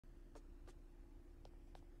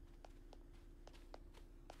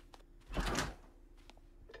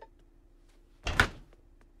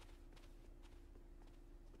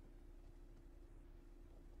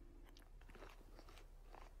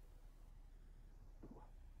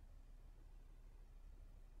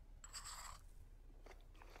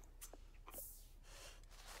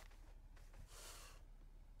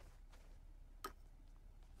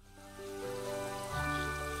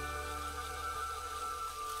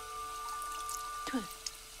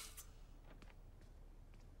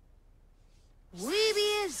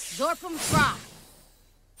Weebius Zorpum Fry.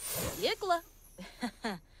 Yikla.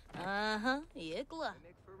 Yikla.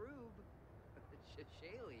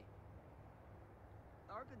 Shashali.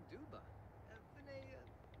 Arvin Duba. Vinay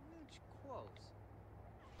Mooch Quos.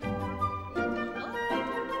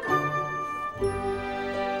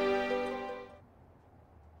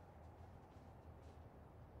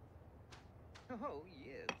 Oh,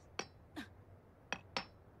 yes.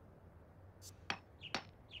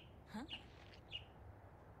 Huh?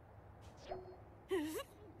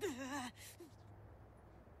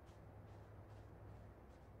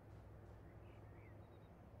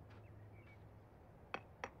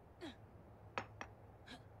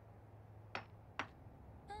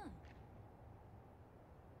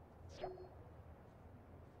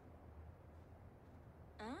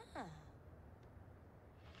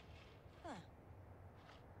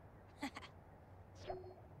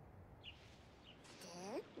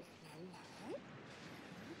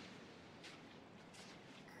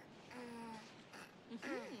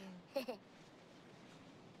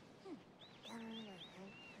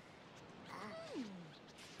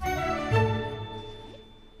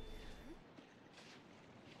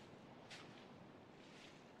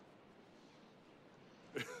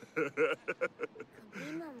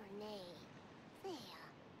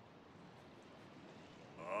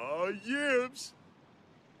 Yips!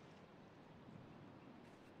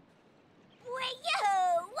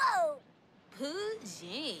 Whoa!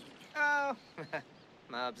 Pujing. Oh,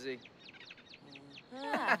 Mobsy.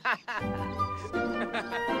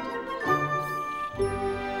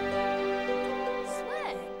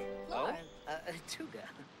 Swag. Oh, Tuga.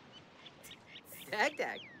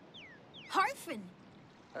 Dag. Harfin.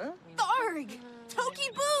 Huh? Tharg. Toki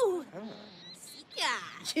Boo. Sika.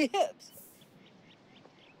 Yips.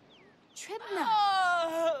 Tribna.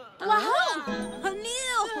 Wahoo.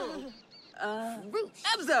 Hanil. Roosh.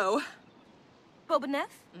 Ebzo!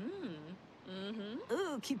 Bobanef.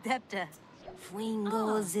 Ooh, keep that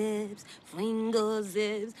Fwingo Zibs.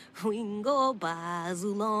 Fwingo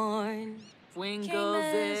Bazulorn. Swingle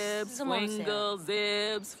zips, swingle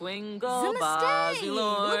zips, swingle Zimastay.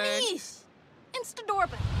 bazilorn. Lamish.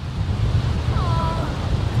 Instadorban.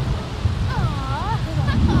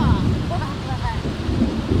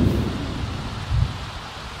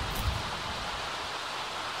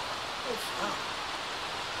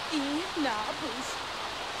 Push.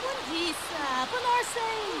 Wandisa,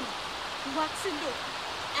 Panarsay. Waxinde.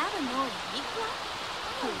 Adenor Yikla.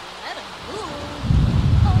 Let him move.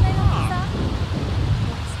 Oh, they don't stop.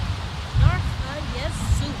 Narfa, yes,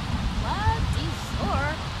 soup. What?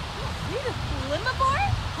 Sure. You're the fool in the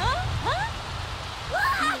board? Huh?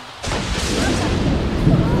 Ah!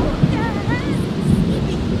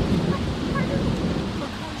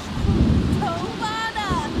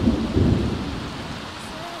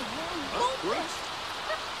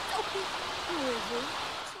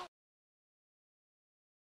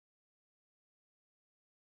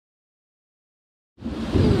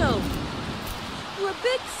 No. We're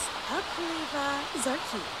big Stucklever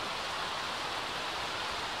Zerbu.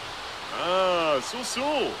 So.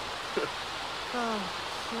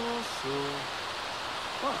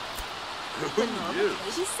 What? Good news.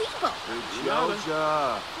 Baby Sibo.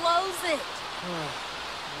 Close it.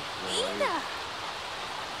 Ida.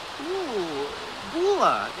 Ooh,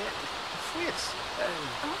 Bula. Fritz.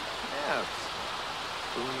 Yes.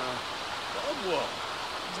 Una. Bubwa.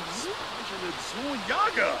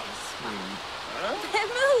 Yaga.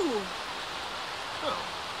 Temu. Oh.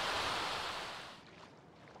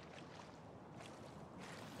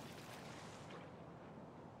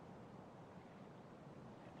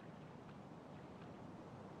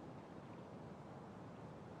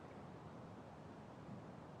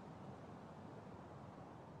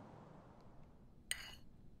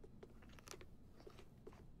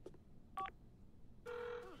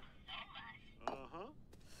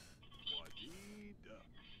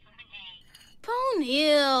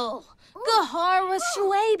 Ponil. Gahara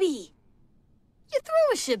Shuabi. You threw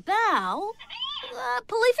a shabao.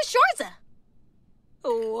 Palifa Shorza.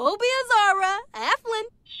 Obia Zara. Aflin.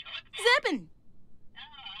 Zippin.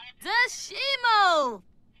 Dashimo.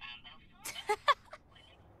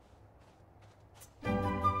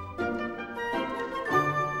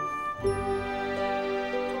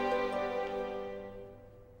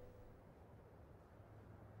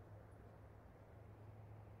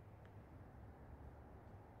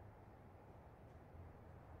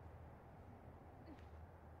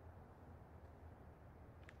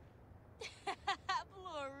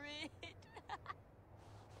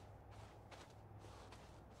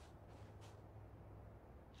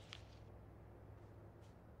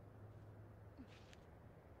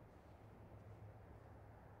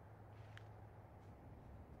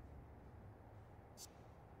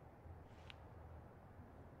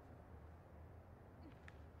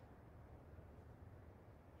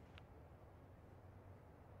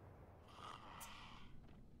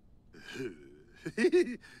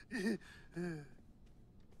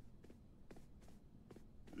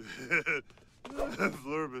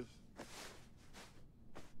 Flurbus.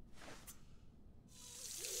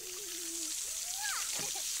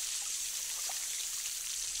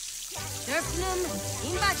 Sharpenum,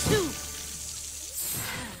 Imbatu.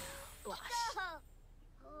 Blush.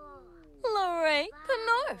 Lorraine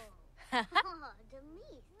Penorf.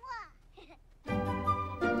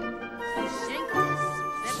 Shankles,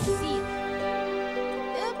 Pepsi.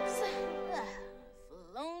 Yips.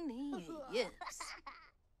 Filoni yips.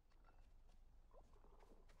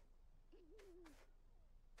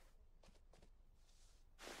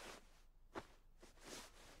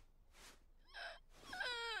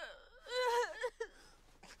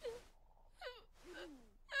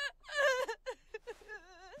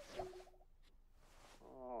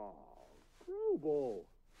 Ball.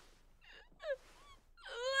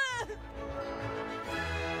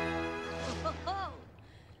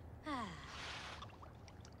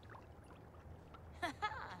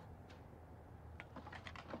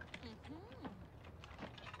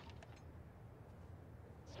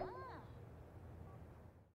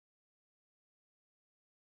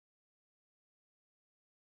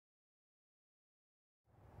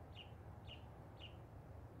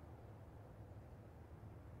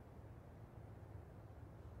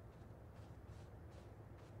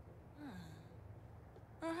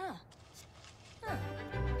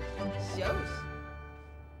 Shows.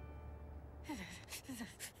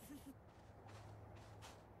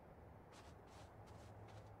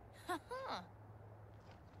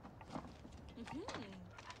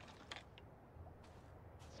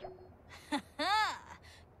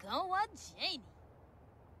 Go on, Janie.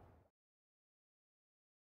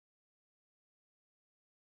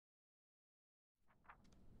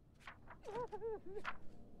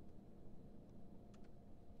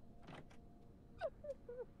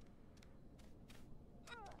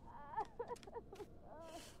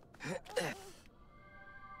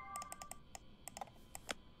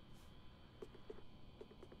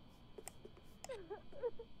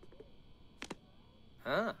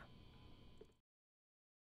 Huh.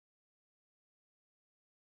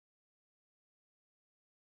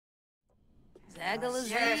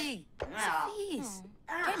 Zagalazi. Please.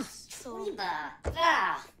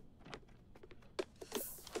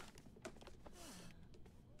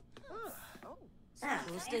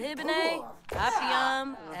 Hibine, Papium,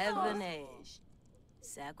 Evanage.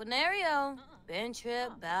 Saquinario,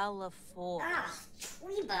 Bentrip, Balafor.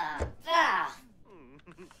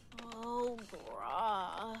 Oh,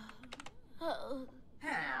 brah. Oh.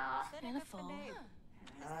 Manifold.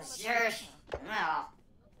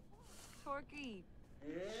 Torky.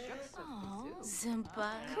 Oh, Zimpa,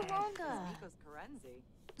 Karonga.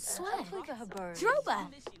 Sweat, Flicker Droba.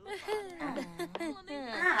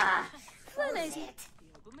 Flanazy.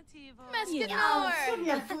 Mescanor.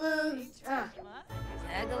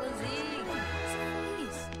 Zagalazi.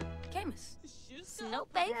 Please. Camus.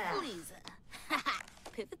 Snowbake Fleeza.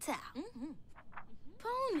 Pipita.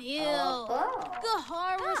 Ponyhill.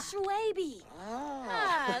 Gahara Shwabi.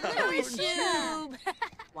 Nourishube.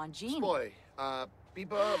 Wanjini. Boy,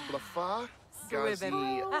 Biba Blafa, Gazi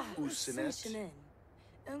Usinet. Sushinin.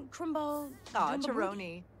 Crimbo. Aw,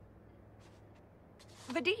 Charoni.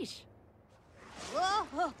 Vadish. Whoa.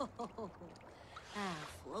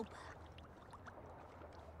 Flopa.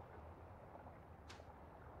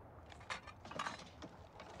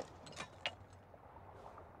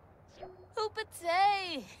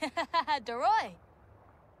 Hoopatay. Deroy.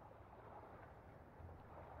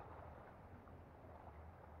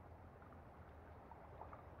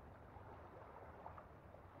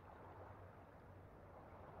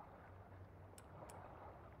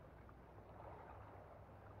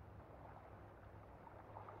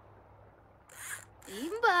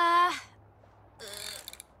 Imba.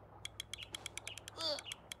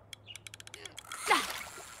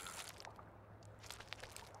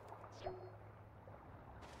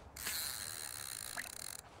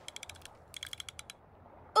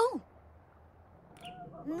 Oh.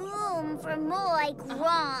 Moom for Moy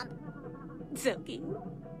Gromp. Zoki.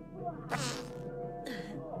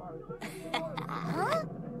 Huh?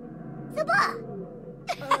 Saba.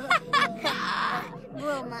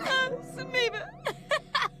 Broma. Samiba.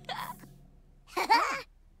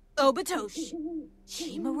 Obatosh.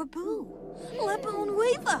 Chimarabu. Lepone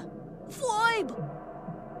Weaver. Floib.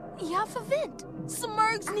 Yafavint.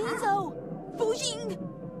 Smurgs Nizo. Fujing.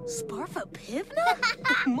 Sparfa Pivna.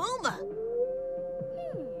 Muma.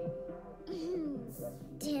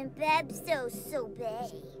 Timpeb so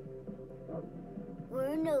bay.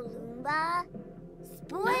 We're no Loomba.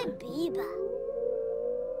 boy Biba.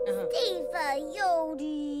 Steve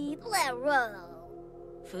Yodi Lero.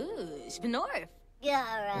 Foosh, Benorf.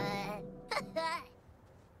 Alright.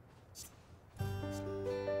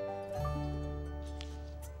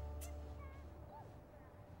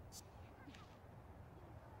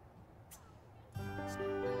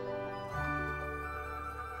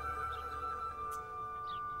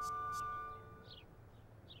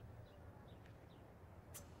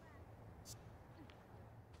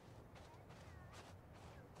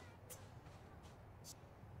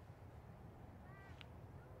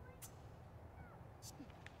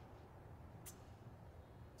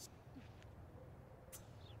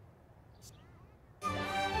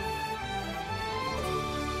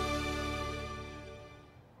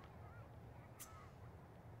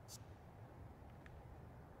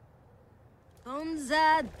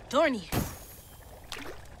 Onza Dornius.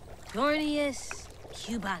 Dornius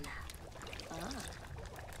cubana.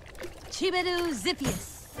 Chibedu Zippius.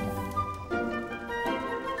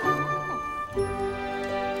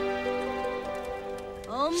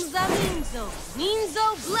 Omza Minzo. Minzo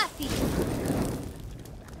Bleffy.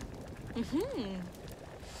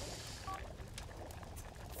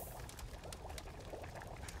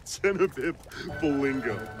 Cenobip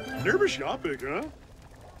Bolingo. Nervous Yapik, huh?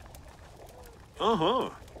 Uh-huh.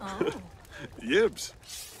 Oh. Yibs.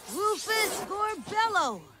 Rufus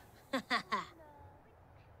Gorbello.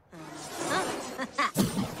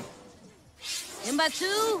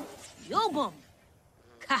 Imbatu Yobum.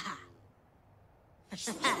 Kaha.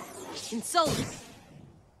 Insolus.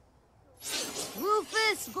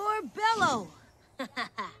 Rufus Gorbello.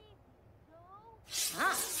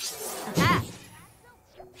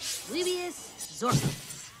 Libius Zorka.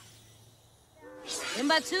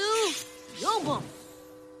 Imbatu Yobum.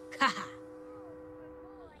 Kaha.